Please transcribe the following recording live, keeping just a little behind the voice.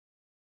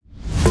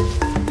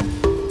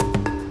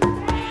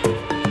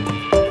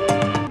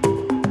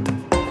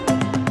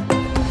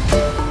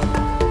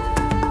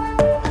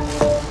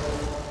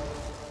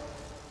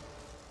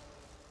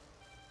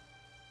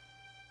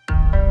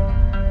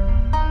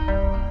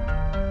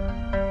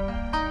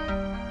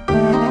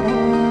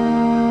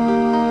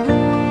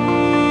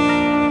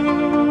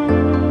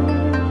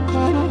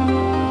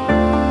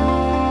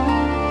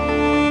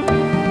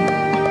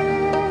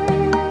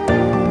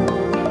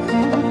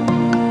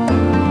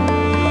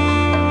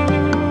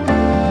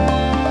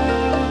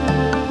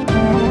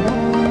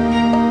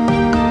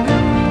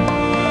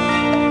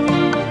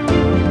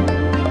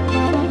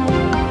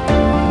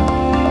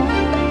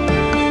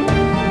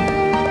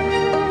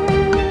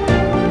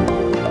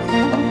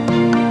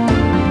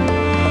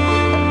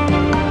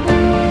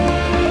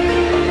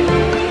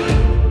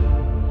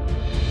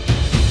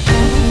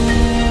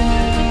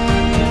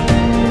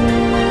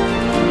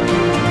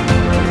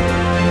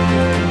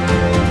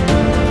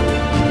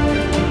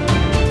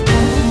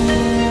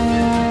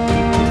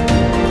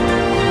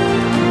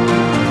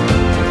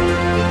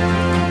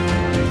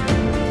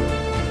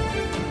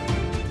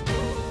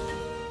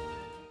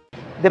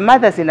The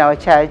mothers in our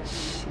church,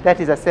 that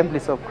is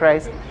Assemblies of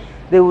Christ,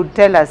 they would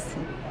tell us,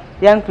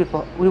 young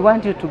people, we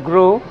want you to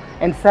grow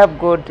and serve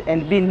God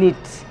and be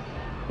neat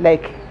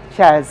like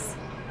Charles.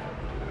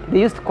 They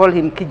used to call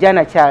him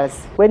Kijana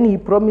Charles. When he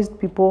promised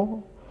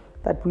people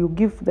that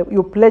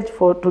you pledge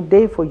for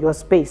today for your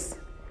space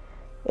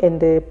and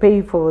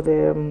pay for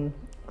the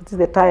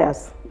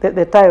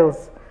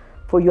tiles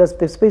for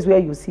the space where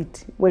you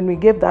sit. When we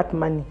gave that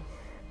money,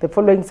 the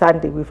following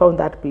Sunday we found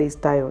that place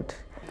tiled.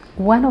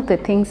 One of the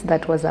things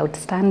that was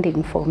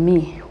outstanding for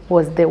me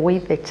was the way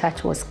the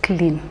church was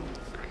clean.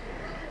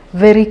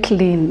 Very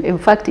clean. In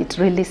fact, it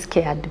really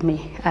scared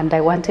me and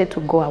I wanted to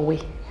go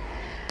away.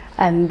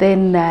 And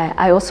then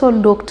I also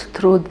looked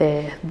through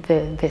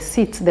the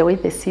seats, the way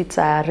the seats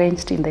are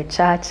arranged in the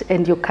church,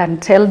 and you can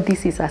tell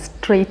this is a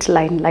straight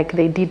line, like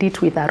they did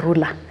it with a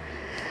ruler.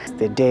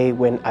 The day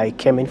when I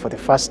came in for the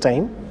first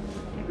time,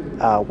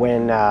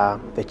 when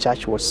the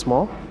church was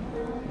small,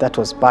 that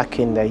was back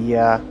in the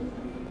year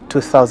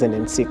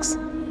 2006.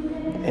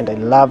 And I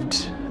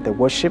loved the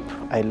worship,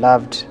 I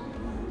loved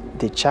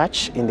the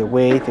church in the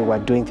way they were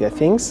doing their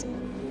things,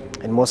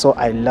 and also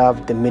I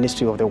loved the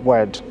ministry of the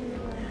word.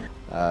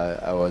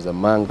 I was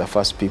among the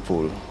first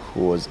people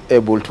who was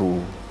able to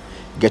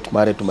get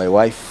married to my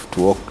wife,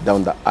 to walk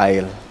down the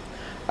aisle,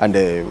 and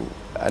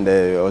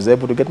I was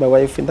able to get my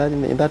wife in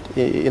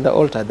the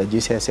altar at the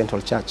GCI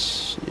Central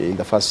Church in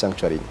the first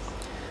sanctuary.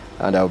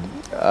 And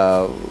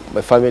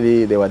my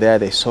family, they were there,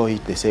 they saw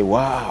it, they say,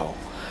 wow,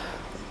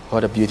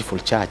 what a beautiful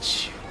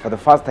church. For the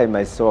first time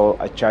I saw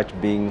a church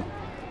being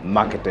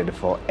marketed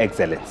for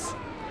excellence.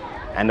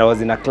 And I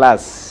was in a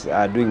class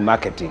doing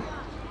marketing.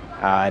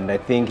 And I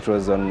think it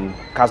was on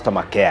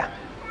customer care.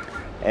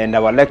 And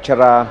our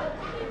lecturer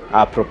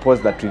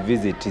proposed that we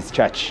visit his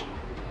church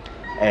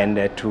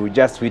and to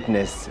just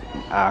witness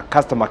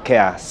customer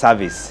care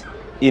service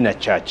in a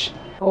church.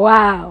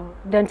 Wow,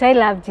 don't I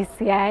love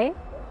GCI?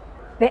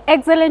 The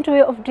excellent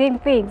way of doing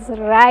things,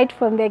 right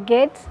from the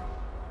gate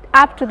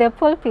up to the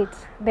pulpit.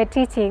 The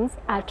teachings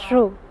are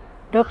true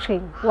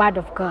doctrine, word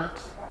of God.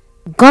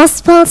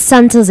 Gospel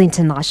Centers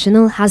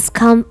International has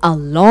come a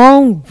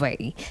long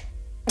way.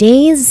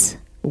 Days,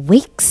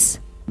 weeks,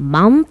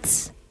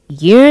 months,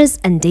 years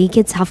and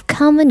decades have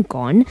come and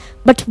gone,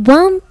 but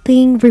one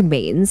thing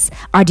remains: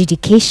 our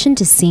dedication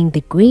to seeing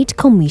the Great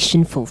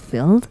Commission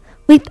fulfilled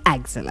with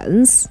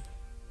excellence.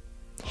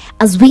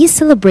 As we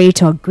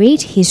celebrate our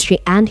great history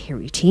and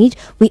heritage,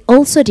 we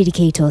also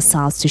dedicate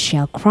ourselves to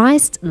share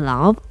Christ's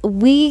love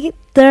with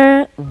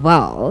the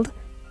world.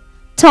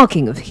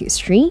 Talking of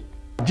history,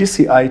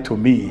 GCI to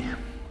me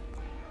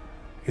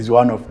is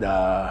one of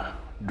the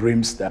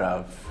dreams that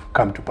have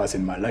come to pass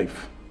in my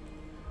life,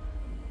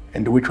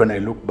 and which when I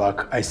look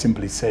back, I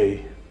simply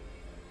say,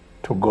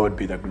 to God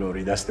be the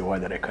glory. That's the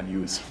word that I can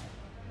use.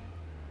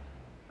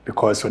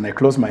 Because when I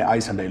close my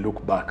eyes and I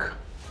look back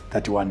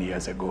 31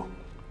 years ago,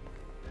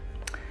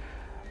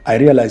 I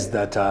realized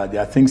that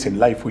there are things in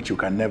life which you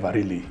can never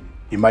really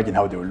imagine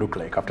how they will look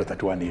like after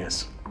 31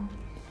 years.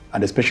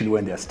 And especially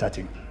when they are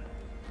starting.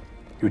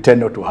 You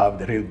tend not to have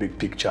the real big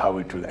picture how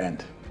it will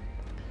end.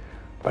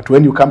 But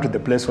when you come to the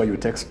place where you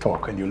take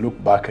stock and you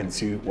look back and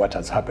see what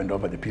has happened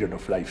over the period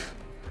of life,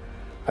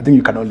 I think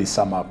you can only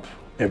sum up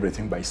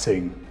everything by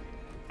saying,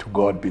 to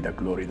God be the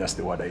glory. That's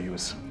the word I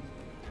use.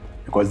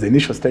 Because the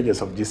initial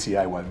stages of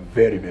GCI were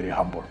very, very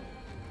humble.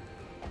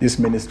 This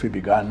ministry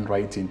began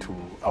right into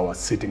our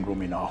sitting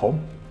room in our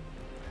home,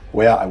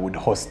 where I would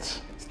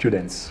host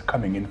students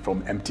coming in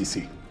from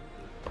MTC,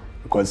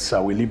 because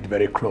we lived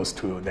very close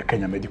to the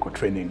Kenya Medical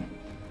Training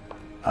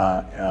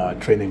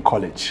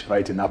College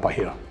right in Upper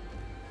Hill.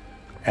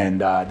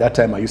 And that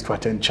time I used to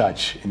attend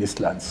church in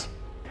Eastlands.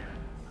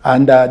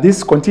 And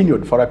this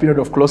continued for a period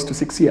of close to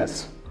 6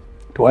 years.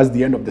 Towards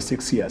the end of the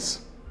 6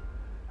 years,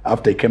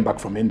 after I came back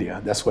from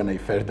India, that's when I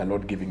felt the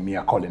Lord giving me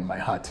a call in my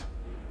heart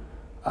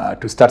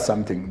to start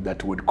something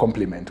that would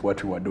complement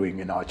what we were doing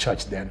in our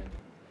church then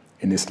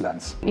in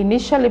Eastlands.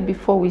 Initially,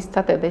 before we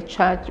started the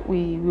church,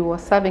 we were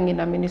serving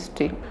in a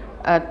ministry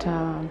at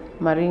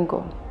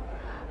Maringo.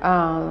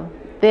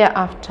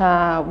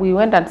 Thereafter, we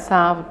went and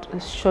served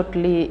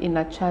shortly in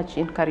a church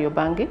in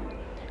Kariobangi,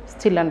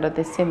 still under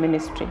the same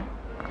ministry.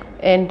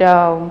 And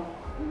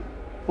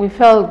we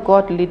felt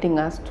God leading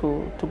us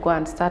to go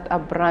and start a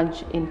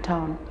branch in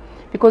town,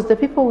 because the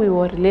people we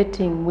were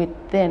relating with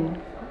then,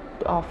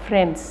 our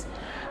friends,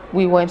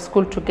 we were in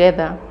school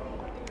together,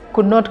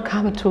 could not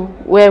come to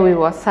where we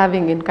were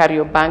serving in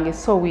Kariobangi.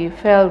 So we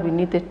felt we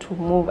needed to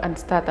move and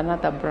start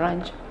another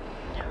branch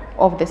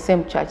of the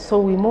same church. So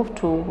we moved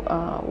to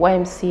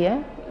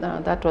YMCA,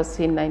 that was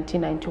in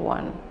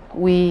 1991.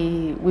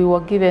 We were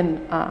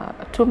given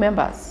 2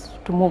 members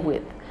to move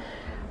with.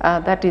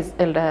 That is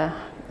Elder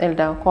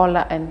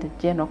Okola and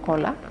Jane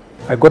Okola.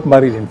 I got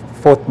married in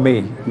 4th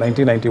May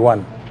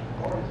 1991,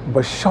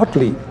 but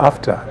shortly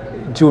after,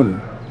 June,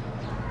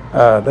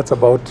 that's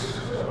about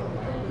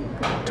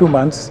 2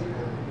 months,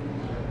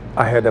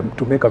 I had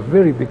to make a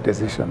very big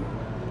decision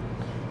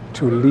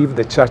to leave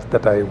the church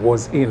that I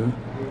was in,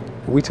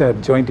 which I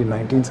had joined in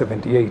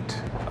 1978.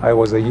 I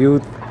was a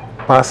youth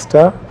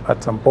pastor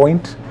at some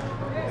point,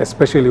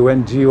 especially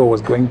when Gio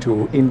was going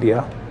to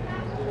India,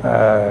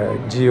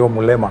 Gio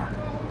Mulema.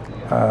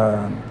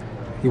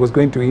 He was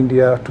going to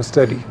India to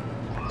study.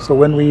 So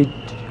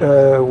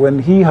when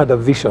he had a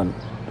vision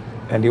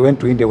and he went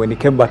to India, when he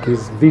came back,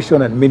 his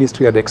vision and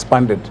ministry had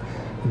expanded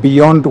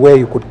beyond where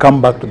you could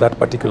come back to that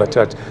particular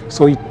church.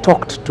 So he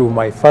talked to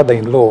my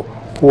father-in-law,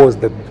 who was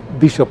the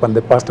bishop and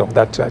the pastor of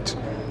that church,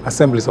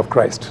 Assemblies of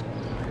Christ.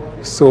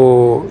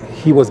 So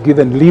he was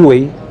given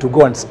leeway to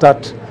go and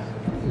start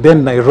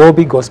then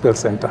Nairobi Gospel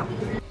Center.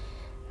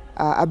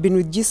 I've been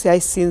with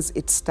GCI since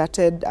it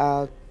started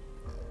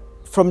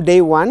from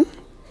day one.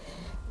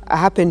 I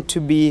happened to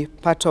be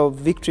part of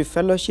Victory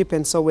Fellowship,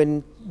 and so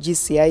when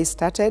GCI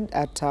started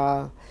at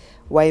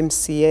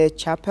YMCA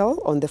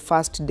Chapel on the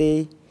first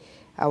day,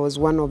 I was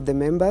one of the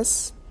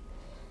members.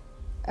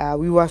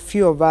 We were a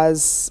few of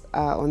us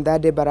on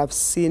that day, but I've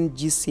seen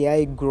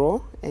GCI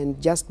grow,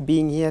 and just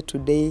being here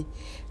today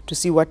to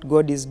see what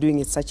God is doing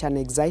is such an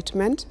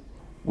excitement.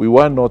 We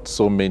were not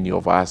so many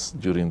of us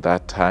during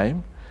that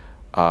time,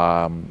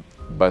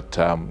 but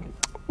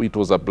it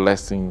was a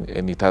blessing,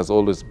 and it has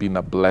always been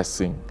a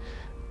blessing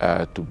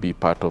to be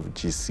part of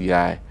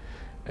GCI.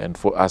 And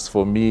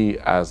for me,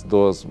 as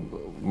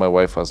my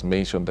wife has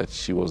mentioned that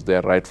she was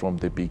there right from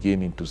the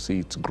beginning to see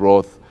its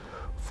growth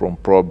from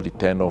probably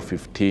 10 or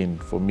 15.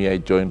 For me, I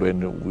joined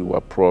when we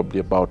were probably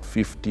about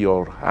 50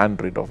 or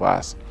 100 of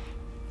us.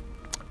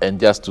 And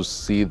just to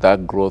see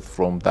that growth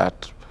from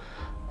that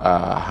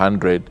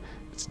 100,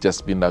 it's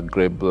just been a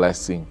great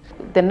blessing.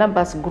 The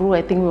numbers grew.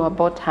 I think we were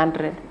about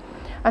 100.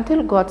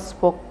 Until God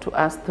spoke to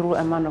us through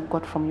a man of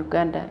God from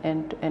Uganda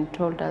and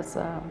told us,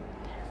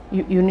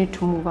 you need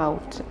to move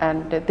out.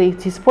 And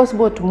it is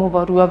possible to move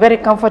out. We were very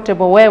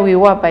comfortable where we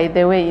were, by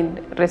the way,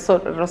 in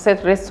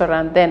Rosette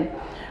Restaurant then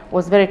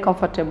was very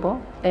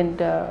comfortable.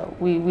 And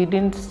we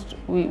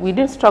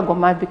didn't struggle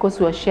much because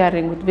we were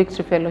sharing with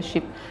Victory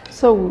Fellowship.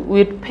 So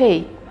we'd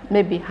pay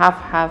maybe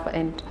half,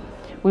 and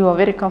we were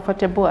very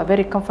comfortable, a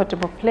very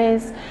comfortable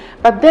place.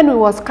 But then we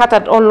were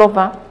scattered all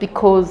over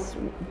because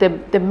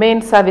the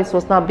main service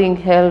was now being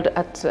held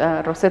at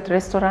Rosette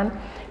Restaurant.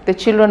 The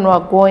children were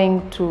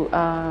going to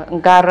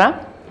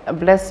Ngara, a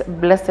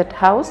blessed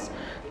house,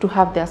 to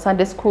have their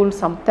Sunday school.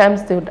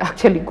 Sometimes they would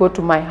actually go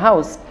to my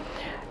house.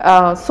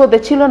 So the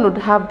children would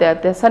have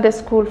their Sunday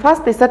school.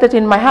 First they started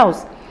in my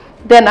house.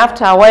 Then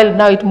after a while,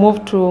 now it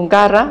moved to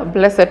Ngara, a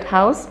blessed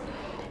house.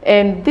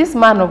 And this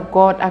man of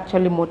God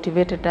actually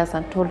motivated us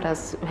and told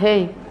us,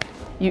 hey,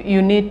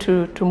 you need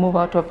to move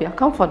out of your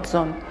comfort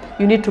zone.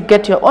 You need to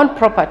get your own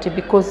property,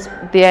 because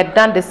they had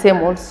done the same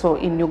also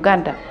in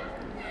Uganda.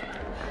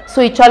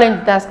 So he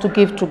challenged us to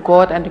give to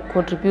God and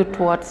contribute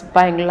towards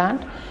buying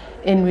land.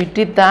 And we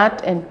did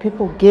that, and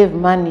people gave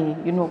money.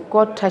 You know,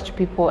 God touched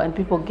people and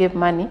people gave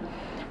money.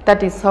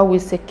 That is how we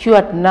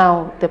secured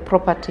now the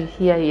property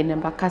here in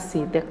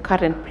Embakasi, the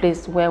current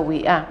place where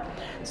we are.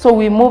 So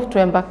we moved to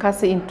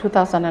Embakasi in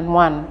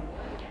 2001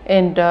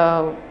 and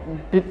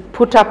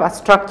put up a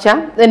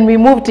structure. Then we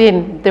moved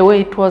in the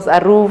way it was, a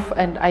roof,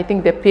 and I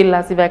think the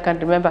pillars, if I can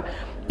remember,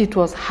 it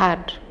was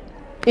hard.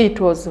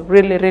 It was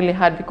really, really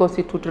hard because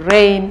it would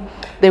rain,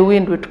 the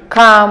wind would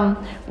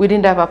come, we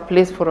didn't have a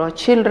place for our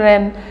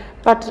children.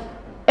 But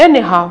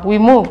anyhow, we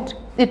moved.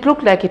 It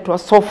looked like it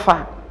was so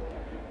far.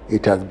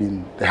 It has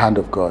been the hand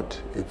of God.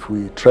 If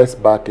we trace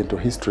back into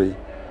history,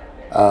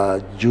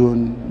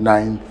 June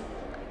 9th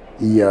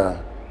year,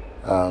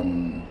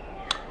 in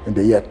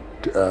the year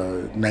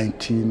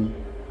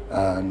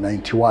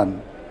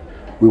 1991,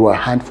 we were a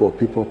handful of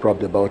people,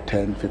 probably about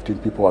 10, 15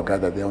 people were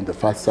gathered there on the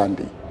first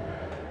Sunday.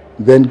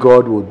 Then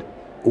God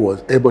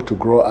was able to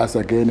grow us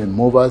again and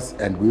move us,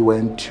 and we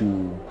went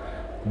to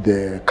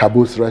the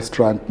Caboose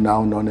restaurant,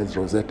 now known as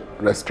Rosette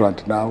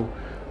Restaurant now,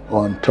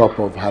 on top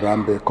of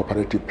Harambe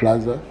Cooperative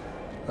Plaza,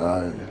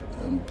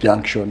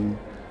 Junction,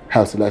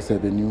 Houseless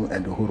Avenue,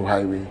 and Uhuru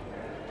Highway.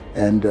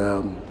 And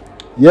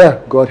yeah,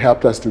 God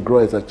helped us to grow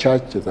as a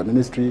church, as a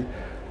ministry,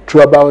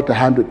 to about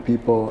 100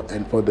 people.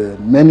 And for the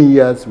many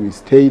years we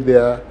stayed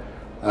there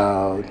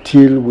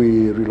till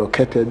we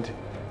relocated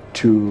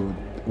to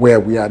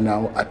where we are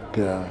now at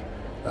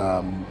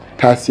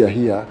Tasia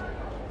here.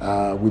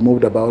 We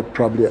moved about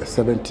probably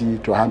 70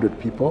 to 100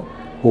 people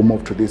who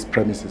moved to these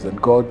premises,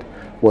 and God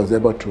was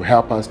able to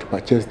help us to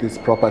purchase this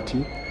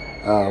property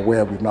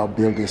where we now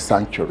build this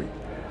sanctuary.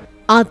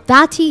 Our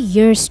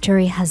 30-year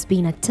story has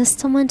been a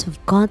testament of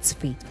God's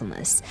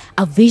faithfulness,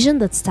 a vision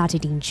that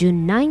started in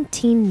June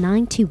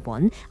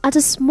 1991 at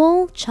a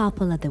small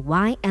chapel at the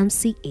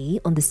YMCA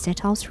on the State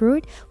House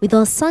Road, with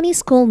our Sunday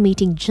school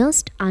meeting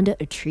just under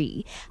a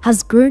tree,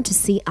 has grown to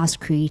see us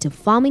create a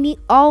family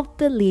of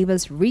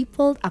believers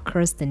rippled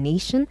across the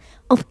nation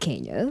of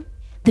Kenya.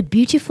 The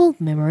beautiful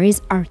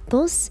memories are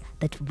those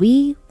that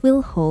we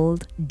will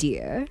hold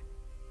dear.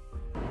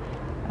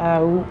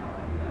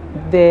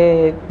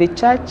 The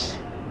church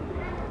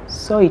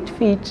saw it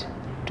fit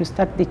to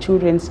start the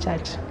children's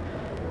church,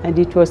 and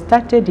it was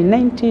started in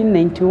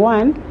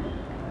 1991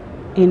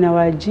 in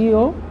our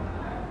GO,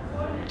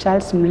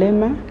 Charles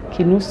Mlema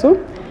Kinusu,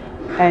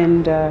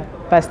 and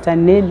Pastor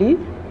Nelly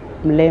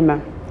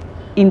Mlema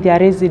in their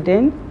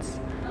residence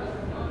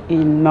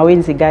in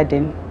Mawenzi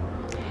Garden.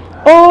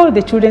 All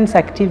the children's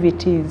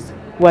activities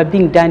were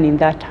being done in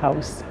that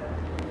house.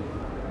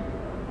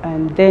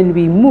 And then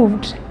we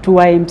moved to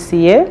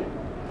YMCA,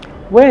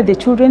 where the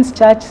children's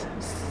church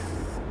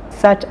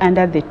sat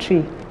under the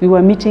tree. We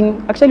were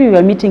meeting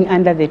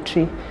under the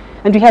tree.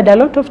 And we had a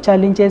lot of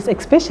challenges,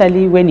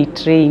 especially when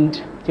it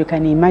rained, you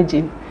can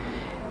imagine.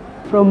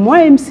 From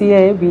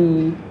YMCA,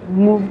 we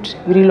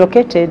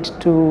relocated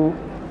to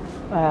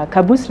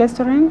Caboose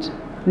Restaurant,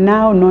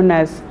 now known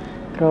as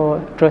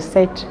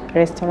Rosette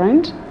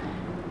Restaurant.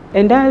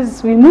 And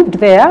as we moved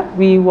there,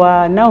 we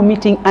were now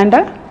meeting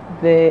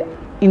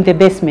in the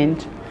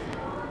basement.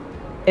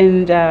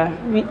 And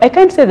I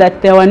can't say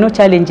that there were no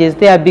challenges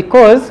there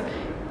because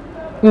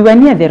we were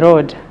near the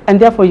road. And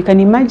therefore, you can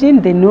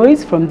imagine the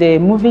noise from the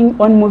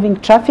moving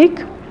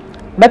traffic.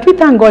 But we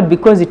thank God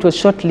because it was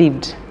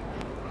short-lived.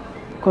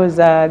 Because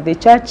the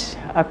church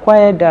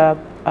acquired,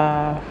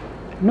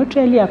 not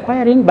really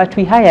acquiring, but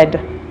we hired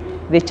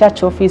the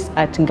church office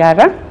at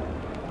Ngara.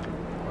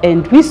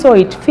 And we saw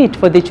it fit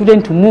for the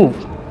children to move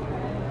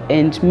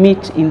and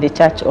meet in the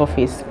church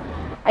office.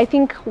 I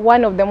think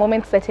one of the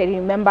moments that I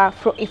remember,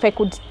 if I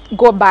could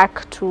go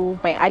back to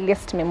my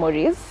earliest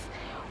memories,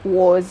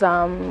 was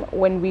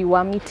when we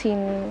were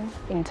meeting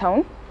in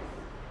town.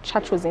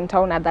 Church was in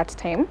town at that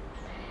time.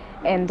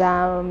 And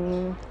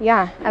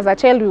yeah, as a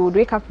child, we would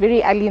wake up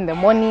very early in the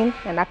morning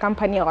and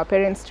accompany our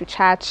parents to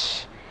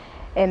church.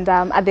 And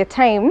at the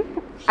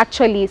time,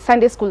 actually,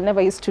 Sunday school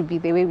never used to be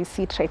the way we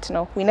see it right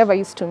now. We never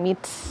used to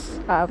meet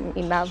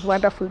in a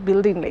wonderful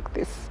building like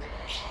this.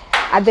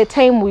 At the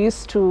time, we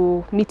used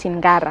to meet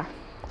in Ngara.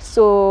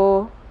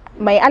 So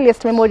my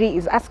earliest memory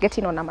is us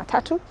getting on a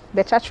matatu.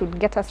 The church would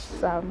get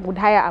us, would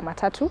hire a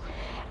matatu,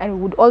 and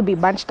we would all be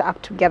bunched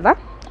up together,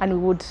 and we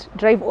would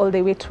drive all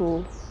the way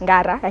to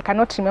Ngara. I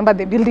cannot remember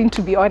the building,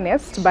 to be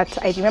honest, but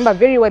I remember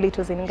very well it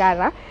was in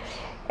Ngara.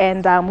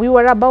 And we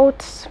were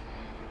about,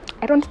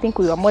 I don't think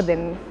we were more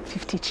than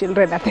 50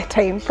 children at the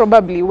time,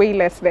 probably way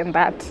less than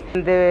that.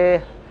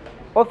 The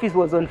office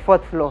was on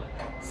 4th floor.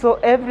 So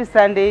every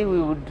Sunday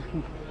we would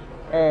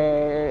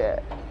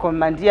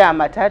commandeer a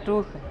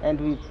matatu,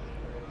 and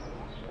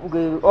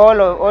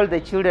all the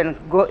children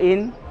go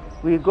in.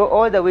 We go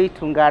all the way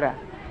to Ngara.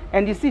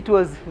 And you see, it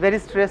was very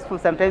stressful.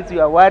 Sometimes you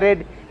are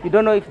worried. You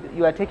don't know if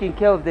you are taking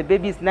care of the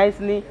babies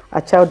nicely.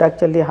 A child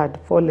actually had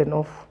fallen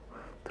off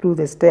through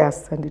the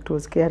stairs, and it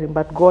was scary,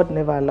 but God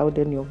never allowed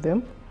any of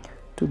them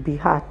to be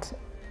hurt.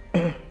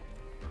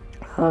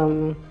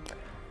 And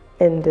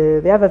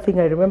the other thing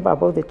I remember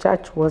about the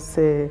church was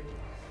when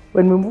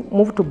we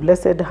moved to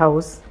Blessed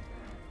House,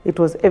 it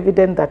was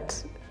evident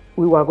that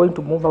we were going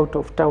to move out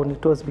of town.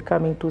 It was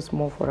becoming too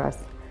small for us.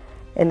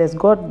 And as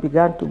God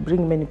began to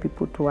bring many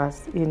people to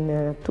us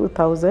in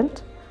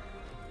 2000,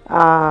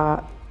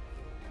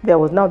 there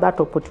was now that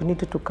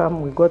opportunity to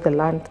come. We got the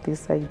land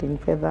this side in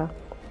Feather,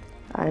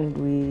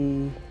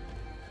 and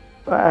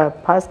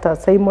Pastor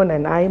Simon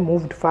and I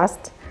moved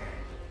fast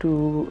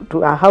to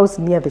a house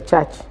near the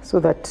church so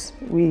that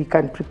we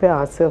can prepare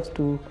ourselves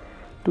to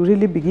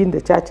really begin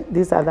the church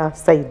this other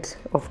side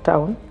of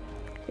town.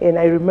 And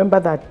I remember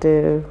that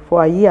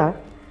for a year,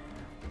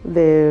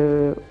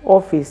 the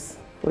office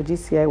for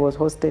GCI was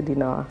hosted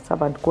in our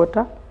servant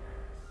quarter.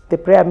 The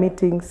prayer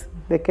meetings,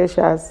 the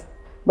keshas,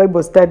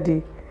 Bible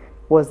study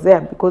was there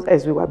because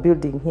as we were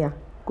building here,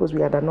 because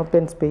we had an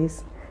open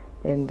space,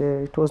 and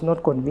it was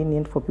not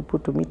convenient for people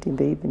to meet in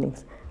the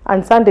evenings.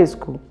 And Sunday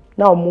school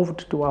now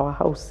moved to our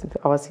house,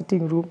 our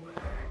sitting room,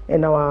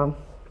 and our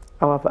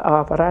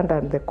veranda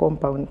and the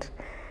compound.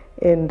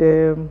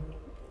 And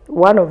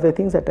one of the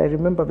things that I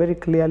remember very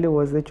clearly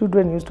was the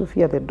children used to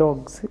fear the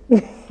dogs.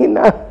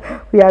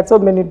 We had so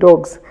many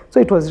dogs, so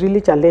it was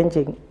really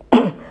challenging.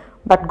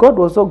 But God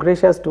was so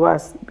gracious to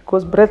us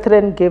because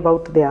brethren gave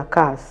out their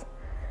cars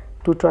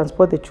to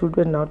transport the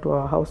children out to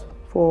our house.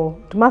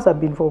 It must have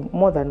been for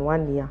more than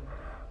 1 year.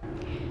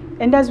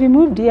 And as we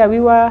moved here, we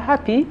were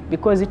happy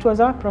because it was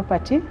our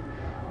property,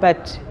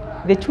 but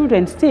the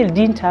children still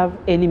didn't have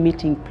any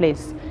meeting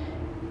place.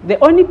 The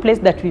only place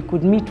that we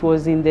could meet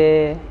was in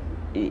the,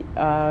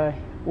 I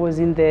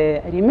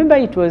remember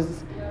it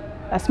was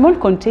a small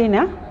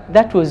container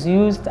that was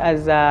used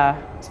as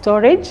a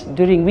storage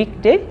during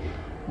weekday,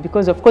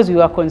 because of course we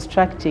were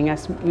constructing,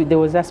 there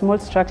was a small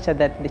structure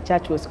that the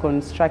church was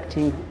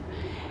constructing.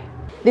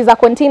 There's a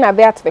container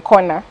there at the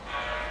corner,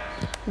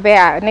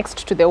 there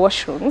next to the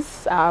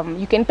washrooms.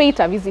 You can pay it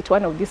a visit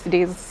one of these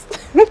days.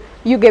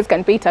 You guys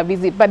can pay it a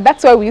visit, but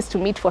that's where we used to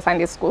meet for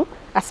Sunday school,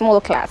 a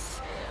small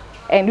class.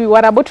 And we were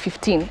about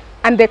 15,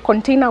 and the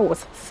container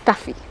was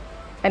stuffy,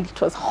 and it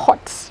was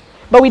hot,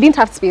 but we didn't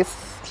have space.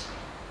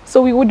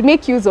 So we would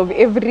make use of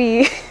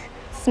every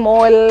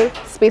small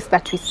space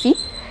that we see.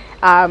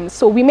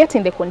 So we met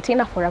in the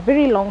container for a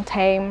very long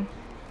time.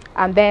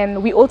 And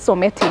then we also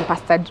met in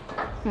Pastor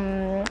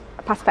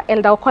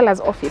Elder Okola's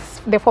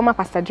office, the former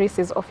Pastor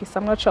Drace's office.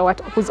 I'm not sure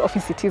whose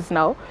office it is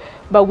now,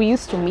 but we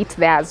used to meet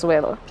there as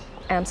well.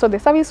 So the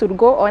service would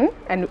go on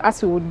and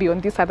us we would be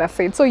on this other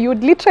side. So you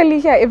would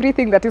literally hear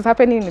everything that is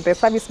happening in the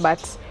service,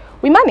 but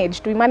we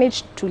managed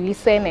to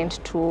listen and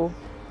to,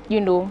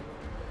 you know,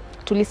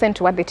 to listen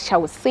to what the teacher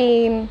was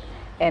saying,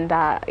 and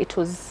it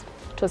was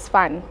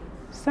fun.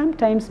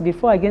 Sometimes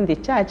before again the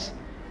church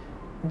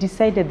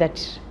decided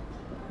that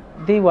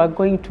they were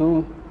going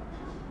to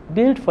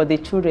build for the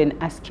children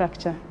a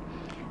structure.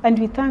 And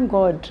we thank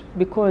God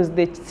because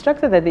the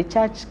structure that the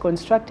church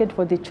constructed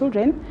for the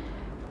children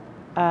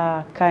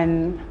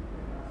can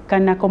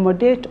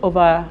accommodate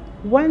over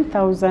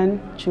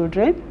 1,000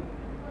 children.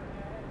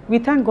 We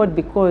thank God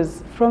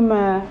because from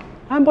a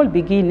humble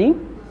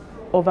beginning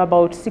of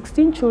about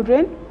 16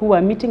 children who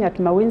were meeting at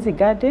Mawenzi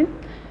Garden,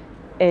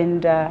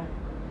 and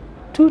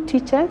 2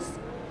 teachers,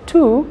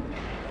 to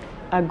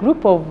a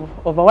group of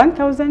over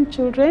 1,000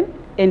 children,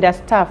 and a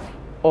staff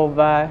of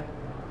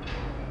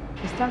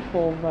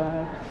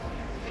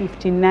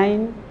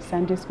 59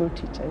 Sunday school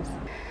teachers.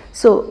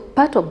 So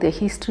part of the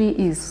history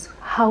is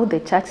how the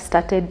church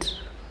started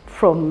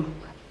from,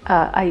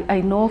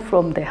 I know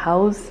from the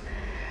house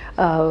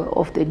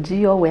of the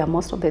GO where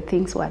most of the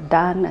things were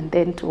done, and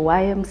then to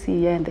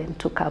YMCA, and then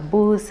to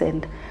Caboose,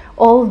 and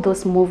all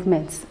those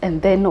movements.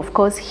 And then of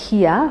course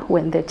here,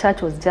 when the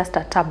church was just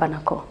a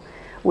tabernacle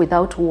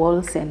without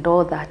walls and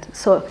all that.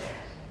 So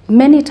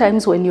many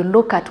times when you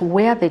look at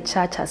where the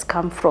church has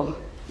come from,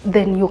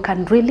 then you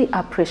can really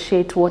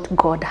appreciate what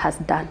God has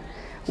done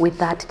with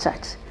that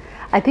church.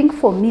 I think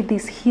for me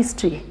this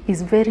history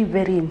is very,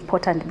 very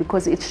important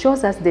because it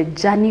shows us the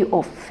journey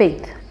of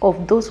faith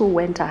of those who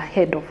went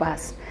ahead of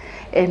us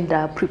and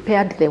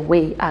prepared the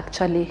way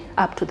actually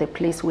up to the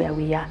place where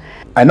we are.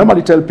 I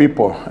normally tell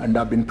people, and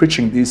I've been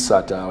preaching this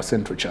at our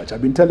Central Church,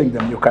 I've been telling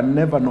them you can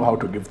never know how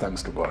to give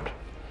thanks to God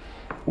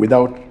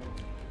without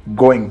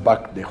going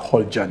back the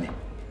whole journey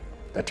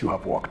that you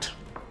have walked.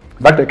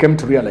 In fact, I came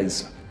to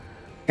realize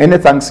any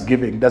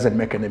thanksgiving doesn't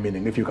make any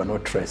meaning if you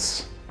cannot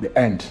trace the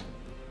end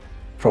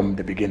from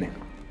the beginning.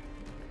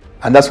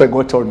 And that's why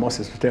God told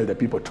Moses to tell the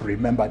people to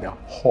remember the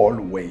whole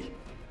way.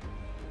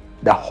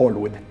 The whole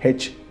with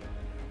H-W-H-O-L-E.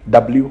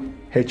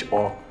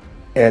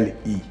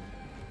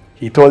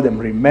 He told them,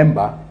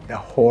 remember the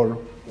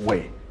whole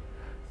way.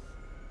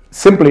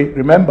 Simply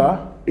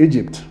remember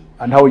Egypt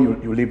and how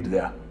you lived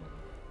there.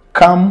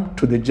 Come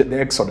to the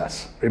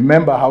Exodus.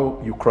 Remember how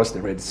you crossed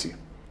the Red Sea.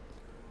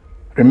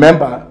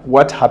 Remember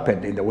what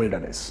happened in the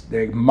wilderness.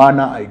 The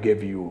manna I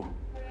gave you.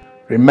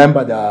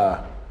 Remember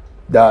the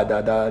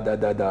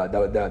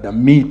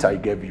meat I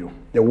gave you.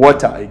 The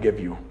water I gave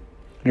you.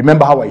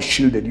 Remember how I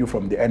shielded you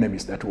from the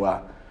enemies that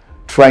were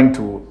trying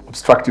to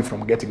obstruct you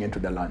from getting into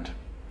the land.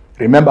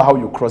 Remember how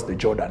you crossed the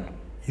Jordan.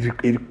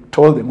 He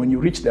told them, when you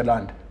reach the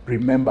land,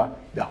 remember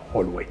the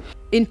whole way.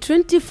 In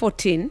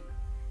 2014,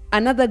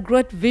 another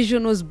great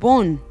vision was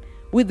born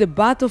with the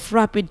birth of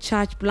Rapid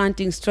Church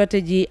Planting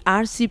Strategy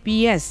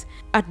RCPS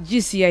at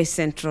GCI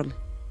Central.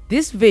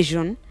 This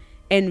vision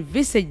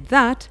envisaged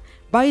that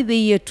by the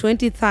year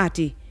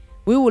 2030,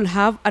 we will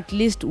have at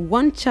least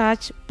one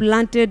church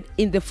planted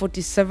in the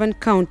 47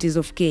 counties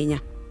of Kenya.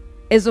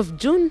 As of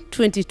June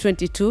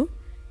 2022,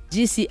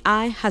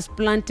 GCI has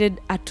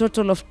planted a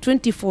total of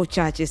 24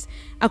 churches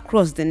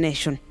across the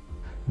nation.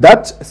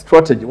 That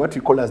strategy, what we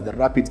call as the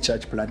Rapid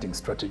Church Planting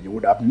Strategy,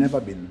 would have never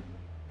been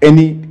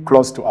any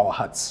close to our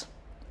hearts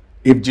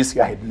if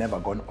GCI had never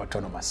gone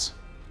autonomous,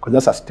 because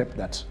that's a step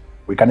that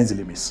we can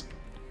easily miss.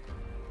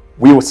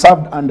 We were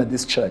served under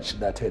this church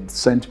that had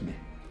sent me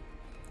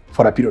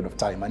for a period of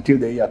time until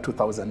the year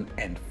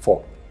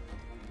 2004.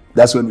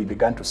 That's when we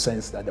began to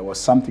sense that there was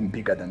something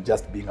bigger than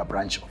just being a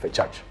branch of a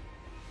church.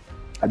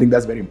 I think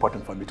that's very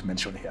important for me to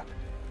mention here.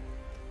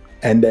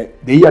 And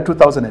the year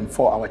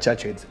 2004, our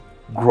church had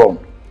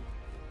grown.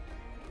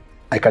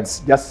 I can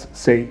just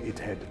say it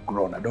had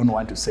grown. I don't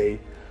want to say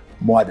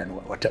more than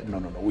what, no.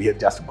 We had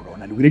just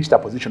grown. And we reached a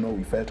position where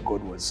we felt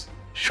God was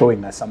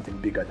showing us something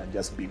bigger than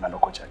just being a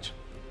local church.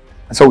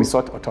 And so we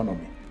sought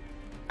autonomy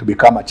to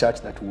become a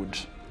church that would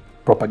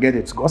propagate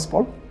its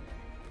gospel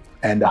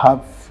and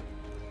have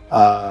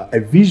a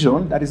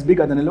vision that is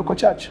bigger than a local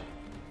church.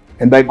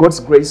 And by God's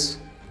grace,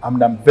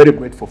 I'm very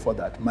grateful for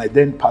that. My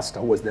then pastor,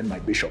 who was then my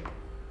bishop,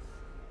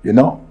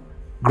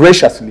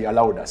 graciously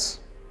allowed us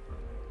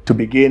to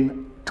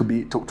begin to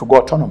go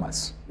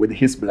autonomous with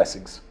his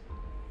blessings.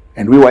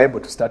 And we were able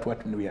to start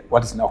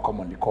what is now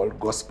commonly called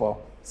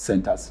Gospel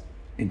Centers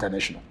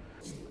International.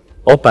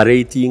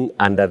 Operating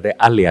under the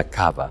earlier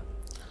cover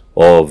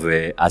of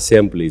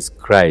Assemblies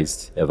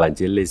Christ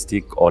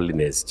Evangelistic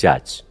Holiness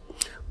Church,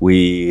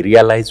 we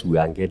realized we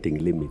are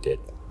getting limited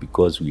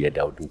because we had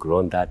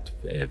outgrown that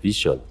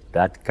vision,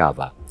 that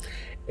cover.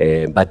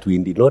 But we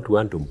did not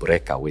want to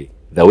break away,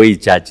 the way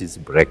churches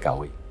break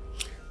away.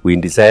 We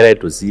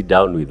decided to sit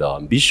down with our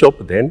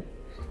bishop then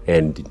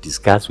and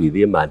discuss with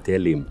him and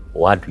tell him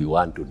what we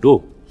want to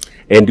do.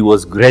 And he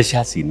was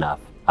gracious enough,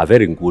 a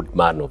very good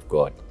man of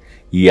God.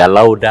 He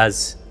allowed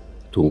us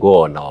to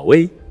go on our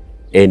way,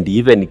 and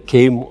even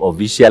came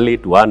officially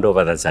to hand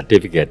over the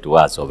certificate to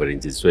us of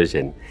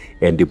registration,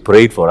 and he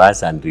prayed for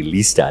us and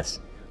released us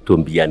to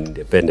be an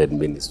independent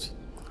ministry.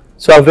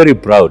 So I'm very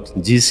proud.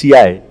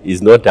 GCI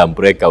is not a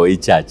breakaway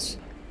church.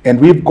 And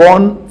we've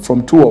gone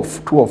from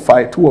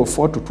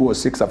 204 to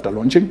 206 after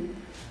launching,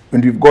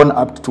 and we've gone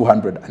up to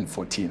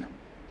 214.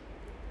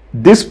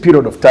 This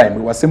period of time,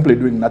 we were simply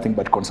doing nothing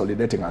but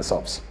consolidating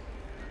ourselves.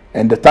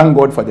 And thank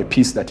God for the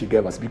peace that he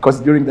gave us, because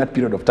during that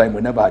period of time,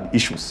 we never had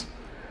issues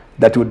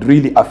that would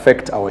really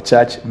affect our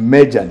church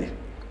majorly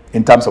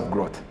in terms of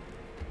growth.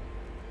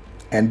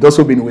 And those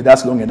who've been with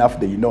us long enough,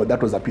 they know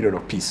that was a period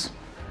of peace,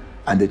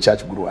 and the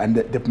church grew. And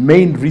the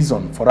main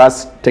reason for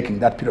us taking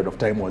that period of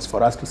time was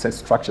for us to set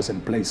structures in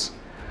place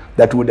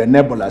that would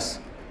enable us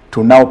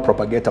to now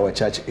propagate our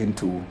church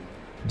into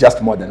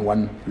just more than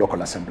one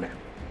local assembly.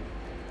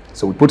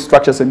 So we put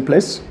structures in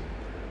place.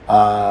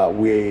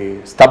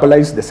 We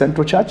stabilized the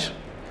central church.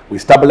 We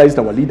stabilized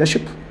our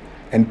leadership.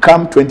 And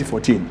come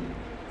 2014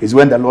 is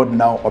when the Lord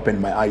now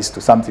opened my eyes to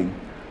something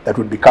that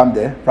would become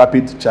the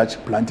rapid church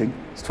planting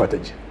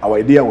strategy. Our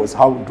idea was,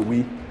 how do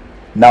we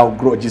now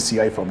grow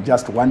GCI from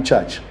just one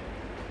church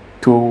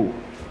to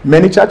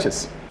many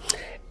churches?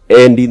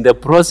 And in the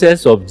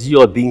process of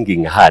Gio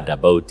thinking hard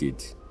about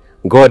it,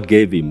 God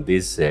gave him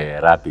this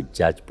rapid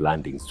church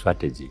planting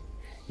strategy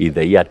in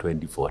the year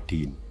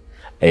 2014.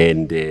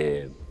 And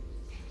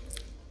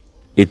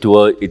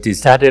it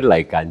started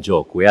like a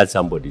joke where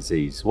somebody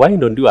says, why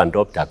don't you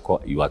adopt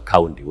your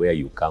county where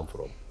you come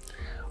from?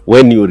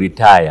 When you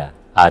retire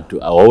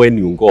or when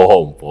you go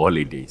home for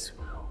holidays,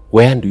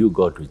 where do you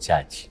go to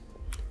church?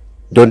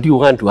 Don't you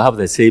want to have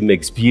the same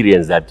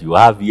experience that you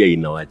have here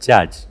in our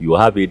church? You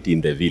have it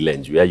in the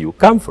village where you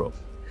come from.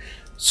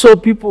 So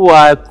people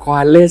were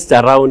coalesced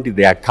around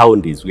their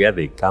counties where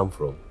they come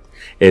from.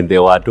 And they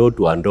were told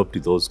to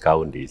adopt those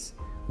counties.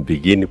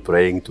 Begin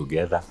praying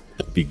together.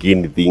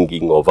 Begin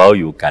thinking of how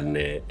you can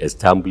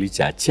establish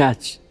a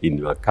church in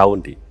your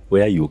county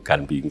where you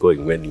can be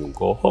going when you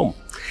go home.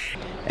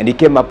 And he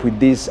came up with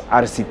this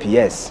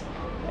RCPS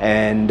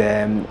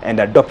and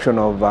adoption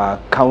of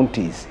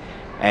counties.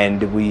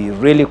 And we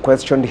really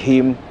questioned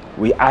him.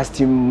 We asked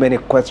him many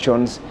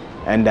questions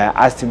and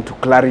asked him to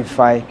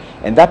clarify.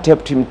 And that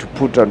helped him to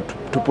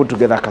put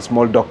together a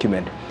small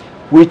document,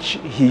 which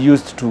he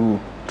used to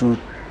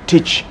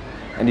teach.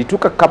 And he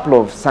took a couple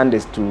of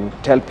Sundays to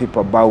tell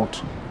people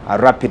about a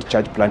rapid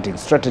church planting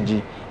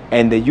strategy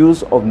and the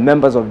use of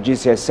members of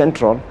GCI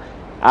Central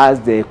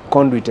as the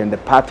conduit and the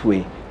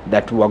pathway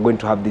that we are going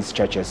to have these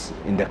churches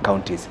in the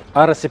counties.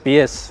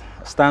 RCPS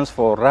stands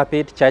for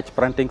Rapid Church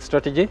Planting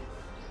Strategy,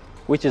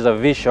 which is a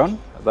vision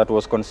that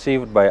was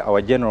conceived by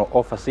our General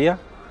Overseer,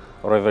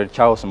 Reverend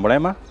Charles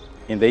Mlema,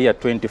 in the year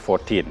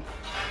 2014.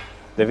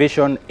 The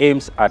vision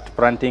aims at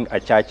planting a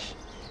church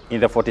in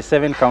the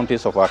 47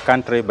 counties of our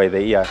country by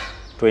the year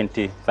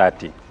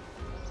 2030.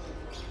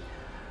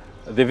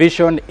 The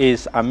vision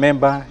is a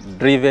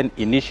member-driven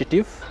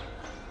initiative,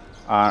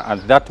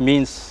 and that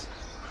means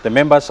the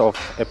members of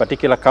a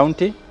particular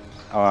county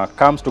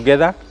comes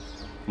together,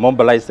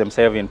 mobilize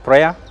themselves in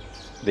prayer,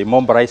 they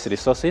mobilize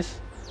resources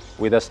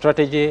with a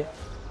strategy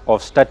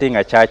of starting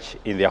a church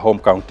in their home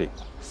county.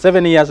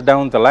 7 years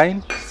down the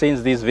line,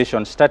 since this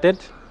vision started,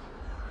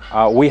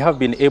 we have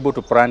been able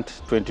to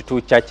plant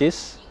 22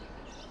 churches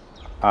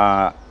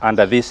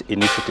under this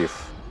initiative.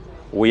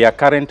 We are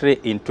currently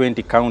in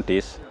 20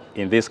 counties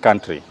in this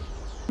country.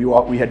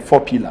 We had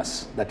 4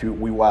 pillars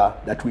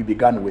that we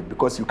began with,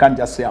 because you can't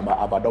just say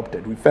I've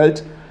adopted. We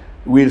felt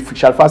we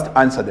shall first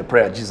answer the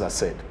prayer Jesus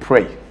said,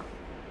 pray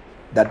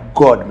that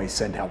God may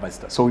send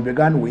harvesters. So we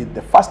began with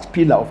the first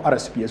pillar of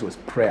RSPS was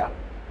prayer.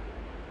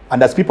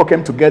 And as people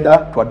came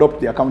together to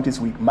adopt their counties,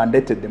 we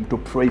mandated them to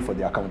pray for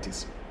their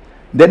counties.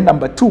 Then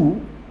number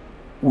 2,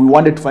 we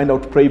wanted to find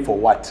out, pray for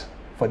what?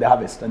 For the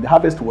harvest. And the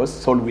harvest was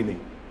soul winning.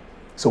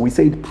 So we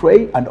said,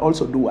 pray and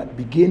also do what?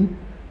 Begin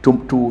to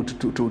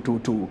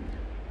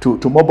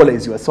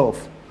mobilize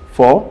yourself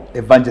for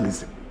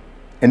evangelism.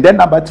 And then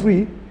number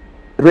 3,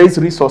 raise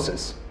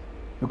resources,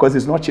 because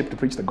it's not cheap to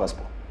preach the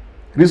gospel.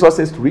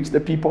 Resources to reach the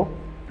people,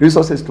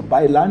 resources to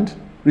buy land,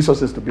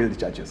 resources to build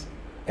churches.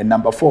 And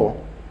number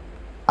 4,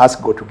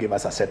 ask God to give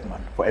us a set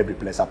man for every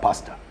place, a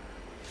pastor,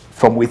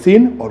 from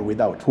within or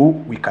without, who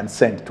we can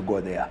send to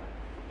go there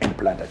and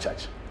plant a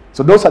church.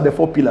 So those are the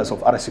 4 pillars of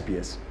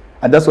RCPS.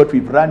 And that's what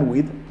we've run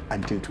with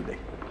until today.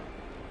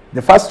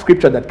 The first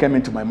scripture that came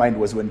into my mind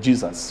was when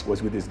Jesus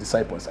was with his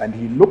disciples, and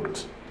he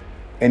looked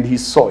and he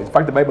saw. In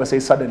fact, the Bible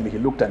says suddenly he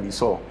looked and he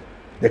saw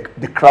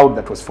the crowd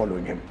that was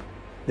following him.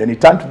 Then he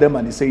turned to them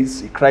and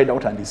he cried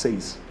out and he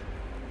says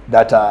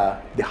that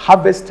the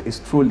harvest is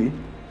truly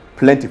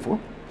plentiful,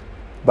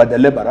 but the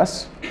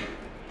laborers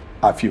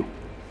are few.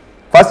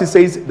 First he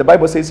says, the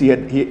Bible says he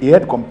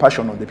had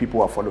compassion on the people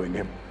who are following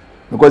him,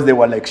 because they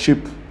were like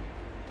sheep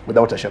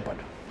without a shepherd.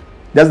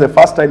 That's the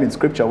first time in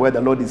scripture where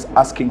the Lord is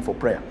asking for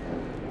prayer.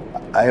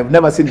 I have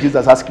never seen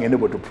Jesus asking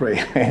anybody to pray,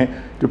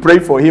 to pray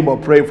for him or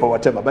pray for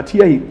whatever. But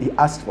here he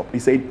asked for, he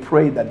said,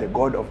 pray that the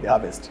God of the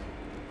harvest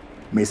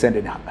may send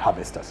in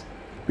harvesters.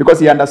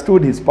 Because he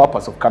understood his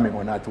purpose of coming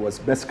on earth was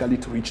basically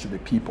to reach to the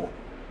people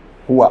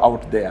who are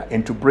out there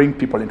and to bring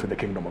people into the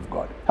kingdom of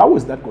God. How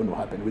is that going to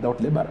happen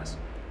without laborers?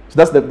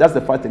 So that's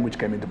the first thing which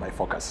came into my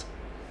focus.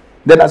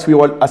 Then as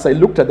I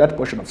looked at that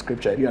portion of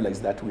scripture, I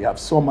realized that we have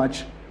so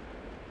much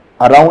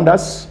around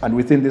us and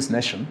within this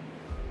nation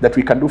that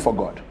we can do for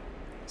God.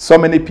 So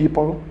many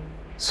people,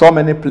 so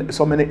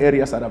many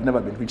areas that have never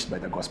been reached by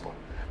the gospel.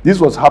 This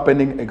was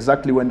happening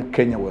exactly when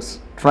Kenya was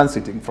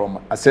transiting from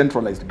a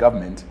centralized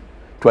government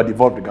to a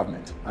devolved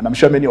government. And I'm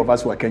sure many of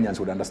us who are Kenyans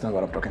would understand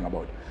what I'm talking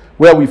about.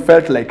 Where we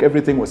felt like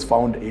everything was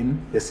found in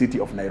the city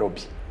of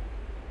Nairobi.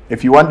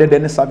 If you wanted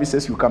any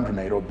services, you come to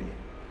Nairobi.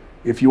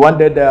 If you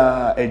wanted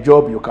a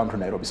job, you come to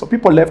Nairobi. So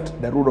people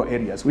left the rural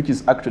areas, which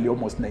is actually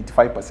almost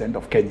 95%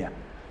 of Kenya,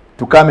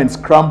 to come and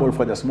scramble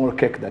for the small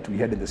cake that we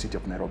had in the city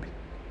of Nairobi.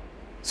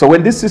 So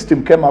when this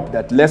system came up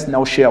that let's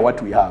now share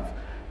what we have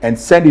and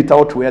send it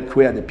out where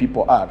the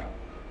people are,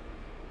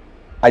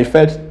 I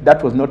felt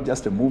that was not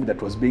just a move that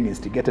was being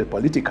instigated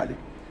politically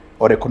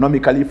or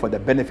economically for the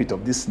benefit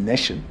of this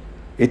nation.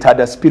 It had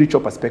a spiritual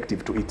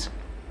perspective to it.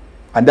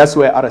 And that's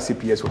where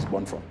RCPS was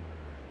born from.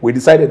 We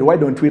decided, why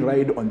don't we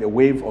ride on the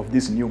wave of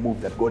this new move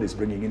that God is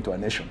bringing into our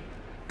nation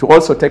to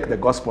also take the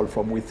gospel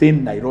from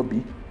within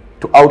Nairobi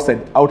to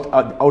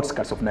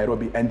outskirts of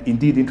Nairobi and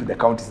indeed into the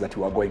counties that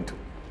we are going to.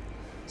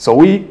 So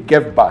we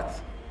gave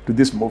birth to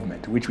this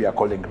movement, which we are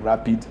calling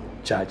Rapid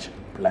Church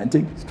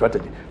Planting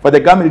Strategy. For the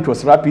government, it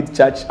was rapid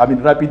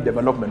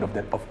development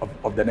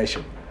of the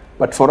nation.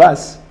 But for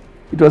us,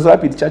 it was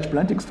Rapid Church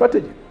Planting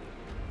Strategy.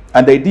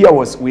 And the idea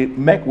was we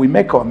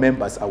make our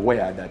members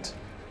aware that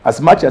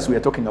as much as we are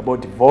talking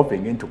about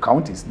devolving into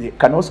counties, they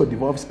can also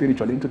devolve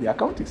spiritually into their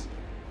counties.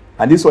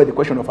 And this is why the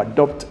question of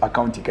adopt a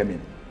county came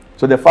in.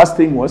 So the first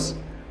thing was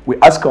we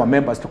ask our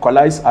members to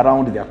coalesce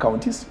around their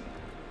counties.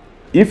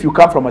 If you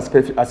come from a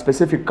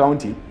specific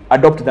county,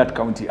 adopt that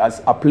county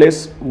as a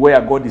place where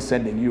God is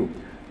sending you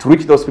to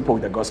reach those people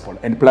with the gospel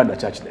and plant a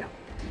church there.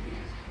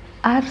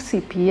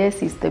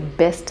 RCPS is the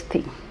best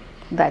thing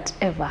that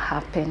ever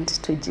happened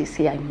to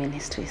GCI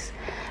Ministries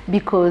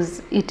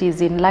because it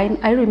is in line.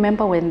 I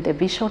remember when the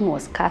vision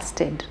was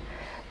casted,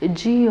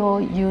 GO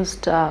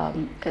used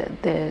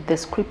the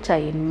scripture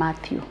in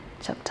Matthew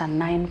chapter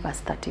 9 verse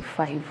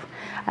 35.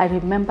 I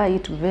remember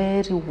it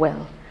very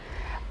well.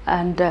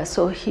 And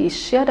so he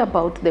shared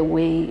about the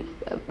way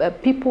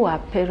people are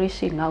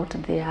perishing out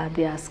there,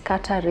 they are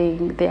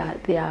scattering, they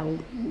are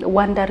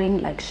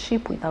wandering like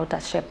sheep without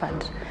a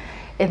shepherd.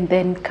 And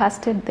then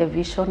casted the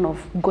vision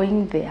of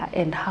going there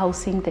and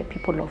housing the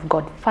people of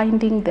God,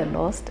 finding the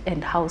lost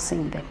and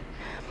housing them.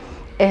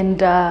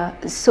 And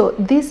so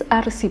this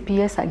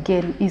RCPS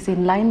again is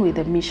in line with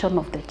the mission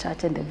of the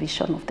church and the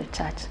vision of the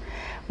church.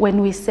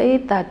 When we say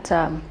that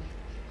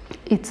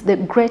it's the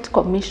Great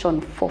Commission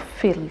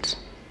fulfilled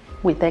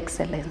with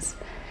excellence,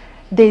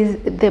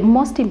 the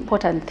most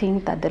important thing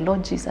that the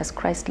Lord Jesus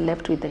Christ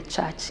left with the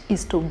church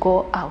is to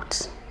go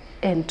out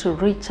and to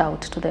reach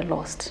out to the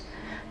lost,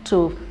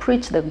 to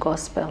preach the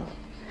gospel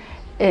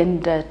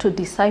and to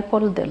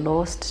disciple the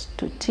lost,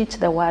 to teach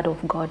the word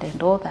of God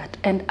and all that.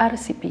 And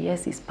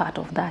RCPS is part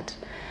of that.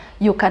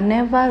 You can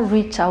never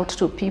reach out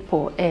to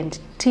people and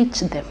teach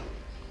them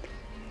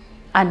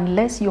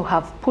unless you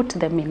have put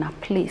them in a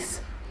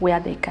place where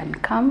they can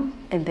come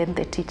and then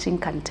the teaching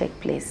can take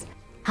place.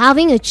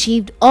 Having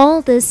achieved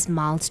all these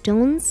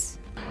milestones,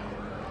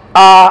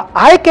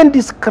 I can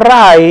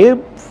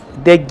describe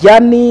the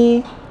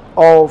journey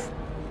of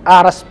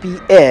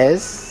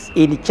RCPS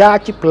in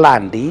church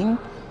planting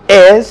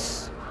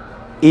as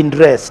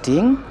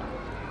interesting,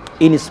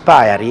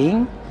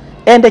 inspiring,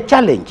 and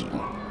challenging.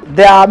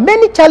 There are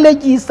many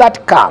challenges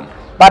that come,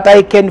 but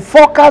I can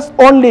focus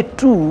only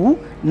two.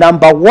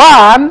 Number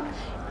one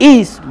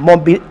is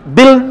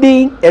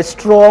building a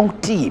strong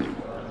team,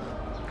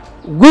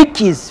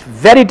 which is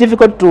very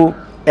difficult to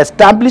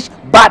establish,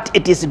 but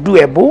it is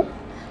doable.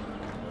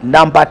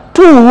 Number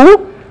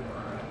two,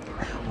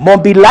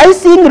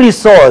 mobilizing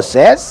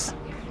resources,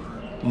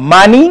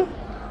 money,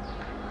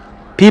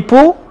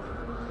 people,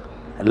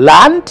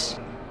 land,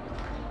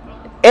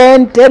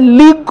 and a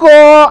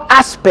legal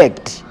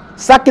aspect,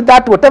 such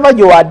that whatever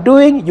you are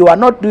doing, you are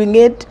not doing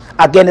it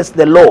against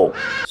the law.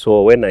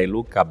 So when I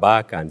look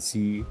back and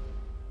see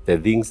the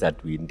things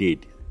that we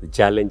did, the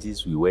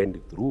challenges we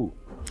went through,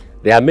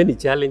 there are many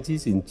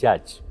challenges in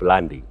church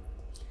planting.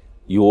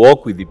 You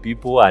walk with the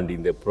people and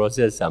in the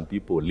process some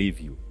people leave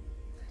you.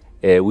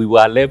 We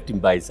were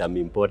left by some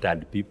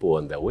important people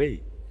on the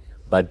way,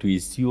 but we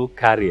still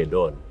carried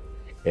on,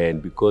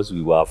 and because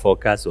we were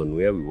focused on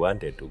where we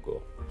wanted to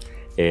go.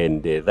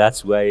 And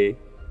that's why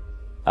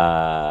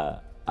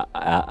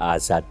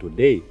as at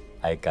today,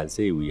 I can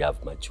say we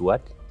have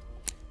matured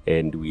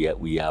and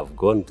we have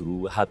gone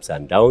through ups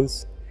and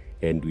downs,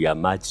 and we are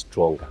much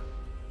stronger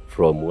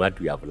from what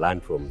we have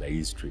learned from the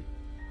history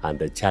and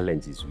the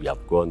challenges we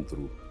have gone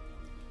through.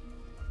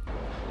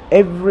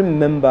 Every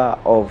member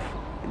of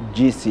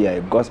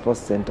GCI, Gospel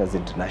Centers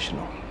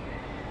International,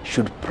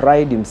 should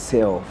pride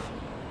himself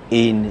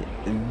in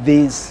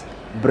this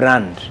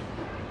brand,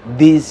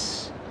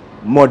 this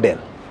model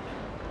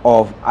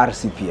of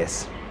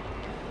RCPS.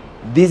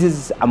 This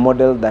is a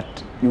model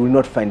that you will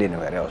not find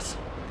anywhere else.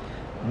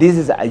 This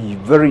is a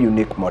very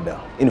unique model.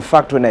 In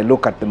fact, when I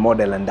look at the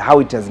model and how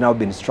it has now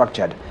been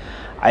structured,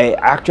 I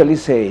actually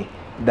say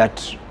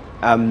that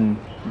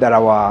that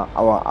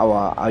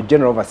our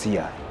general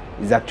overseer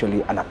is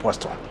actually an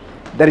apostle.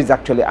 That is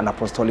actually an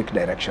apostolic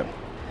direction.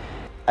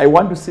 I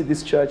want to see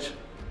this church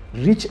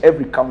reach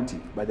every county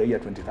by the year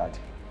 2030.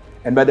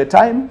 And by the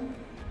time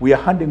we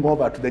are handing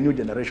over to the new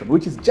generation,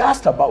 which is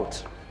just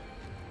about,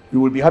 we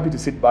will be happy to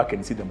sit back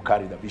and see them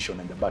carry the vision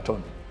and the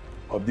baton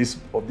of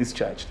this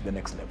church to the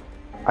next level.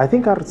 I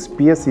think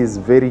RCPS is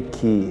very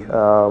key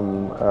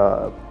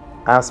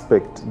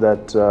aspect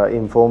that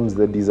informs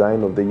the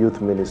design of the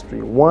youth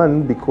ministry.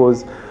 One,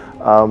 because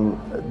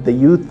the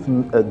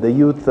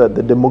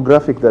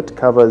demographic that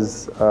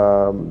covers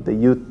the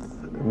youth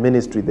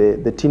ministry,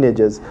 the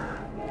teenagers,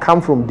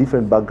 come from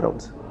different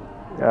backgrounds.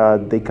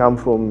 They come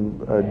from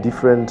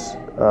different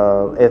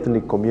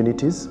ethnic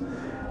communities,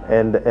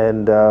 and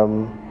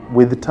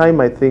with time,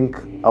 I think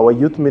our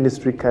youth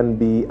ministry can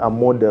be a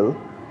model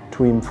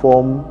to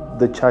inform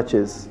the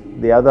churches,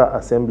 the other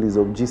assemblies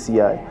of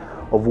GCI,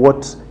 of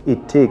what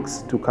it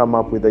takes to come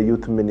up with a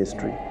youth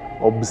ministry.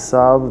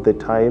 Observe the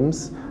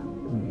times,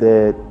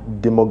 the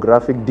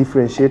demographic,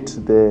 differentiate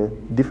the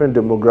different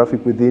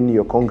demographic within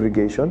your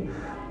congregation,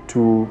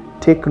 to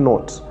take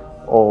note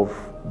of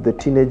the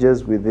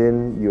teenagers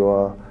within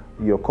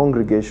your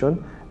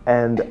congregation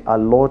and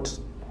allot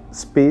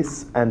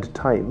space and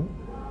time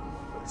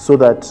so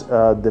that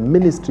the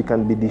ministry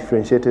can be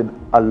differentiated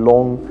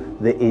along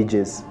the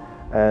ages.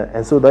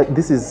 And so that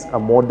this is a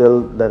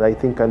model that I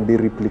think can be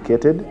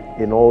replicated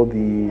in all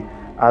the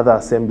other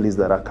assemblies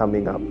that are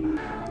coming up.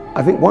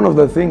 I think one of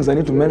the things I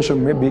need to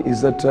mention maybe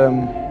is that,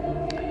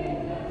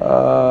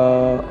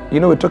 you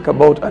know, we talk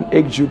about an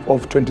age group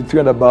of 23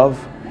 and above.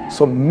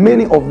 So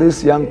many of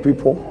these young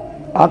people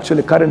are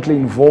actually currently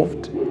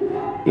involved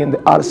in the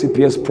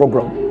RCPS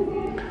program.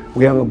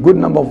 We have a good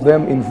number of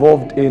them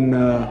involved in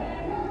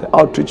the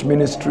outreach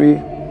ministry,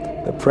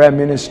 the prayer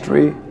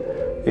ministry,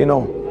 you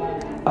know,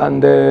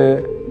 and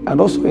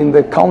also in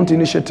the county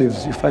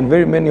initiatives. You find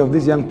very many of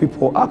these young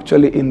people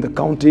actually in the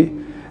county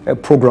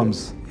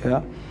programs.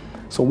 Yeah.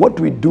 So what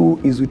we do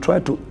is we try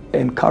to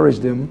encourage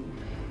them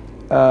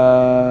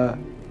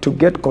to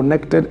get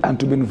connected and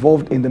to be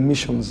involved in the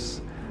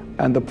missions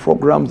and the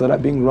programs that are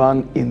being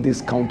run in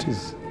these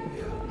counties.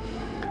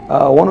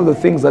 One of the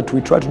things that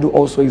we try to do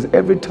also is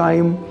every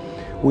time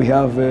we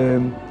have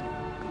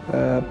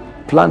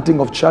planting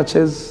of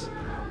churches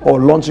or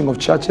launching of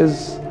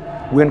churches,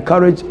 we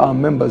encourage our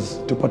members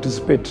to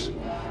participate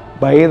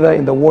by either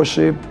in the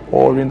worship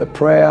or in the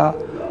prayer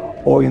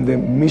or in the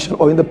mission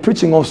or in the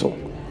preaching also,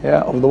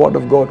 yeah, of the Word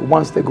of God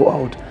once they go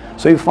out.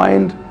 So you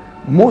find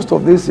most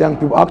of these young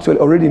people actually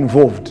already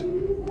involved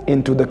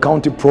into the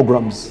county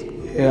programs.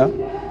 Yeah.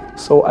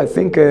 So I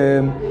think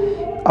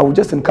I would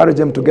just encourage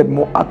them to get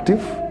more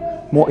active,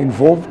 more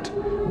involved,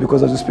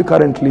 because as we speak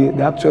currently,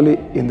 they're actually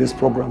in these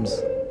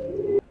programs.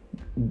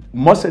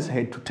 Moses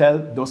had to tell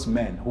those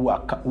men who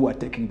are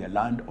taking the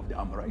land of the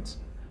Amorites,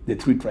 the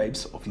 3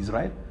 tribes of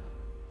Israel,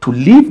 to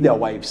leave their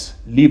wives,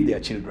 leave their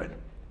children,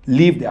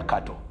 leave their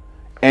cattle,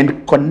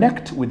 and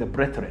connect with the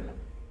brethren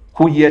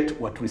who yet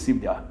were to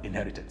receive their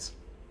inheritance.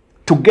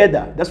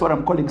 Together, that's what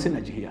I'm calling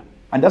synergy here.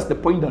 And that's the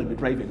point I'll be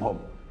driving home.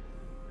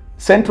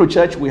 Central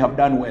Church, we have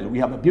done well. We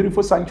have a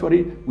beautiful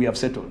sanctuary, we have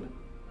settled.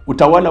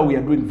 Utawala, we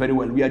are doing very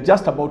well. We are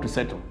just about to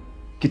settle.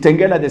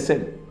 Kitengela, the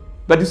same.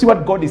 But you see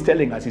what God is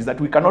telling us is that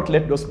we cannot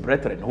let those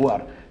brethren who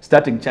are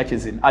starting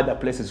churches in other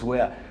places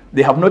where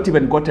they have not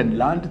even gotten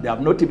land, they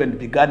have not even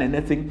begun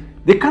anything,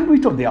 they can't do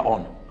it on their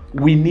own.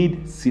 We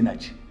need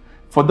synergy.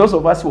 For those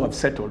of us who have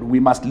settled, we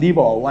must leave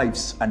our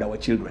wives and our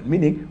children,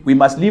 meaning we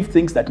must leave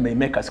things that may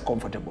make us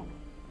comfortable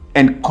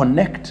and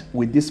connect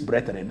with these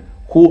brethren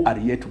who are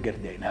yet to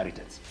get their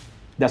inheritance.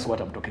 That's what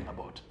I'm talking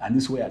about. And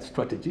this is where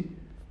strategy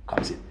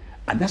comes in.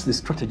 And that's the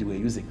strategy we're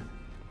using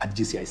at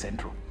GCI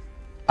Central.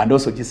 And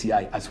also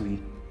GCI as we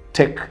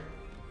take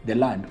the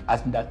land,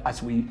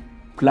 as we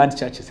plant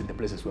churches in the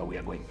places where we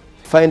are going.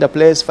 Find a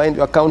place, find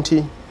your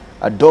county,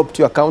 adopt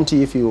your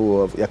county. If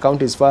your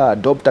county is far,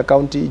 adopt a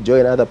county,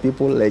 join other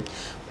people, like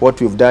what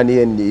we've done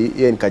here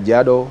in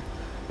Kajiado.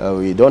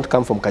 We don't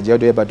come from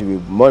Kajiado, but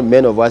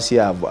many of us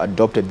here have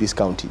adopted this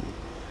county.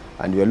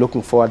 And we are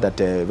looking forward that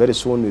very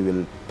soon we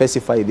will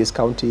pacify this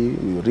county,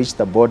 we will reach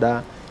the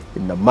border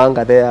in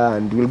Namanga there,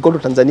 and we will go to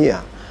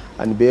Tanzania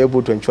and be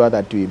able to ensure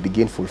that we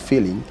begin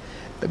fulfilling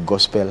the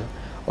gospel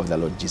of the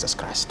Lord Jesus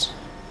Christ.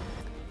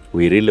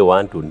 We really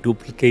want to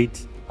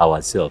duplicate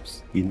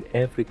ourselves in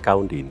every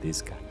county in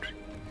this country.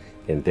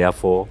 And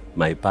therefore,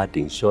 my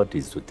parting shot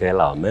is to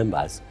tell our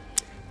members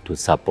to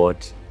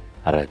support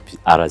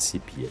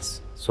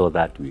RCPS so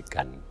that we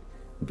can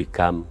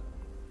become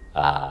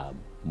a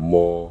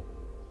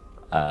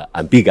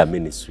bigger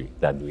ministry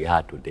than we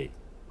are today.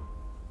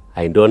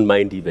 I don't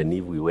mind even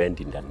if we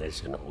went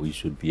international. We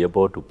should be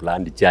able to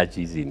plant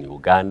churches in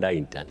Uganda,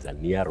 in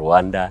Tanzania,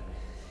 Rwanda,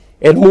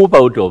 and move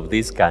out of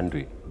this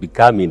country,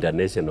 become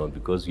international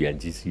because we are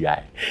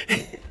GCI.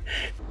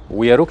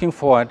 We are looking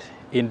forward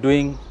in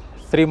doing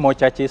 3 more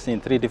churches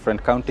in 3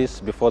 different counties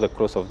before the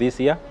close of this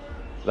year.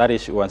 That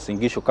is Uasin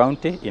Gishu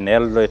County, in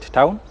Eldoret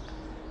Town,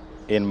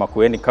 in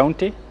Makueni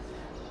County,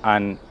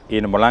 and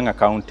in Mulanga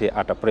County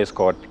at a place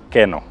called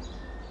Keno.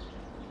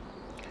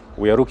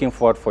 We are looking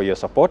forward for your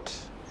support.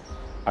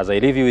 As I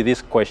leave you with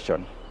this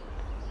question,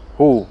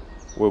 who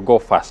will go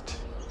first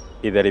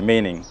in the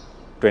remaining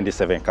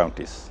 27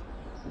 counties?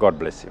 God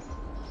bless you.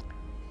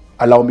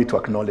 Allow me to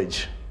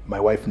acknowledge my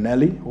wife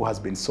Nelly, who has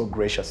been so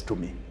gracious to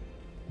me.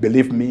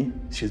 Believe me,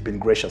 she's been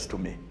gracious to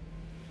me.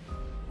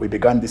 We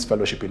began this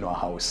fellowship in our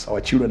house.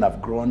 Our children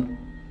have grown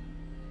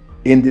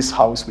in this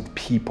house with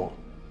people.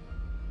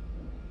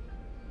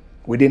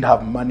 We didn't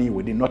have money,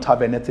 we did not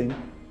have anything,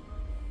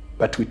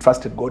 but we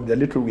trusted God. The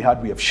little we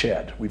had, we have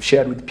shared. We've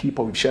shared with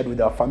people, we've shared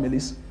with our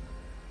families.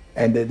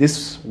 And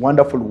this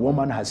wonderful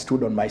woman has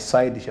stood on my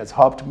side. She has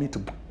helped me to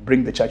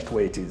bring the church to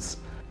where it is.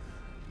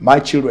 My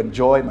children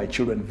Joy, my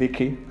children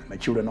Vicky, my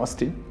children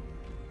Austin,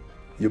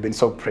 you've been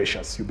so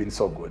precious, you've been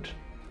so good.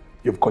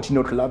 You've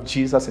continued to love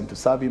Jesus and to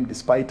serve him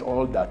despite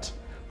all that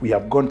we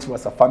have gone through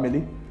as a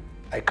family.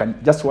 I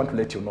just want to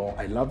let you know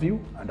I love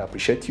you and I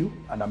appreciate you,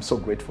 and I'm so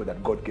grateful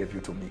that God gave you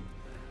to me.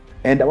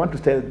 And I want to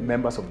tell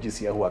members of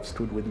GCI who have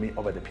stood with me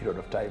over the period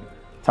of time,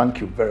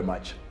 thank you very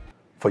much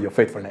for your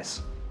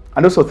faithfulness.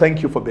 And also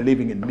thank you for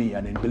believing in me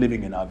and in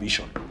believing in our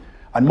vision.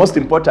 And most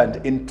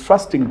important, in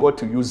trusting God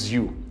to use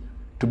you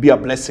to be a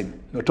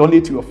blessing, not only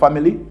to your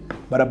family,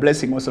 but a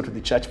blessing also to the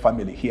church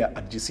family here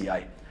at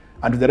GCI,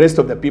 and to the rest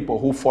of the people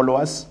who follow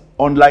us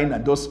online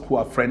and those who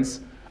are friends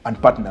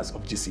and partners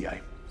of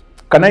GCI.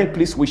 Can I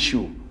please wish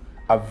you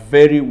a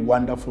very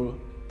wonderful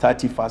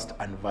 31st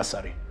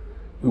anniversary.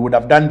 We would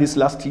have done this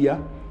last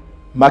year,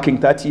 marking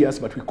 30 years,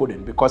 but we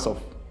couldn't because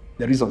of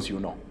the reasons you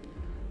know.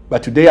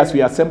 But today, as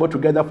we assemble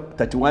together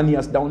 31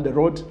 years down the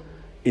road,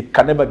 it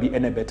can never be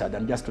any better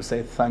than just to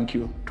say thank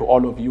you to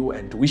all of you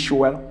and to wish you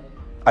well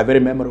a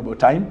very memorable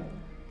time.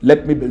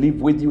 Let me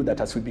believe with you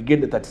that as we begin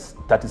the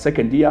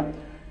 32nd year,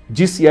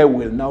 GCI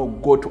will now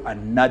go to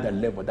another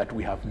level that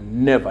we have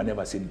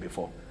never seen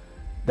before.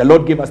 The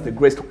Lord gave us the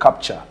grace to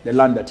capture the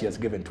land that he has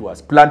given to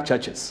us, plant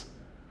churches,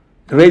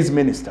 raise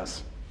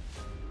ministers,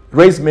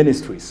 raise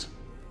ministries.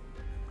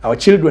 Our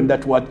children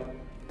that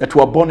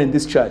were born in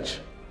this church,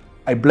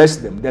 I bless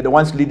them. They're the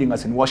ones leading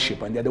us in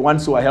worship, and they're the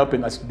ones who are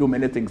helping us do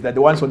many things. They're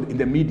the ones in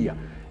the media.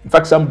 In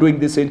fact, some doing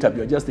this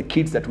interview are just the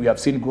kids that we have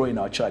seen grow in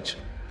our church.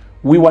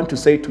 We want to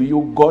say to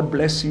you, God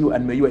bless you,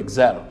 and may you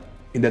excel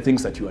in the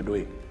things that you are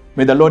doing.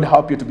 May the Lord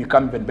help you to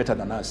become even better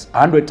than us,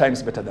 100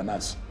 times better than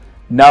us,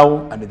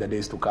 now and in the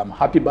days to come.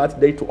 Happy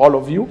birthday to all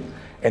of you,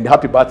 and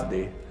happy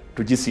birthday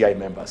to GCI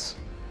members.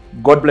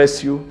 God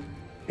bless you.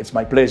 It's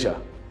my pleasure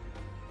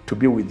to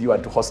be with you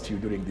and to host you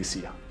during this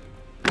year.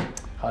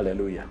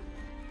 Hallelujah.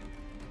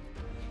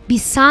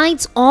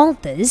 Besides all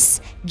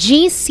this,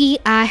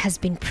 GCI has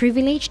been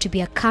privileged to be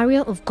a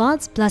carrier of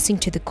God's blessing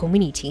to the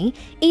community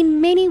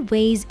in many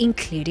ways,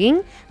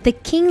 including the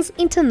King's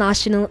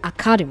International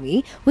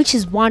Academy, which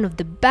is one of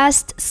the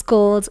best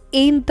schools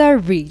in the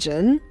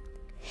region.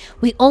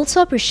 We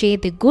also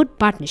appreciate the good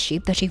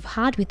partnership that we've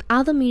had with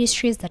other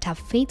ministries that have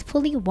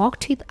faithfully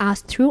walked with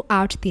us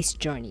throughout this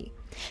journey.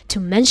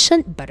 To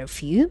mention but a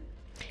few,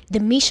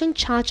 the Mission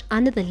Church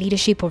under the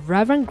leadership of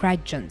Reverend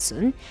Greg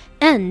Johnson,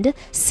 and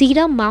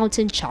Cedar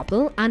Mountain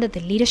Chapel under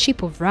the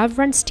leadership of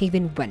Reverend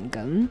Stephen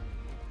Wengam.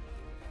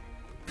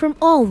 From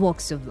all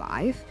walks of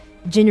life,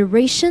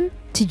 generation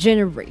to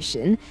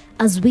generation,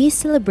 as we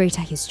celebrate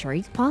a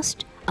historic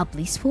past, a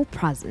blissful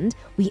present,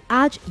 we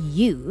urge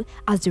you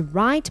as the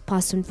right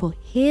person for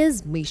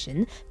his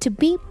mission to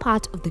be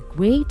part of the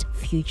great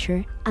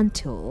future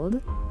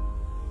untold.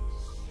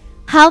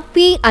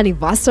 Happy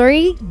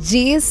anniversary,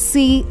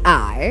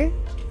 GCI!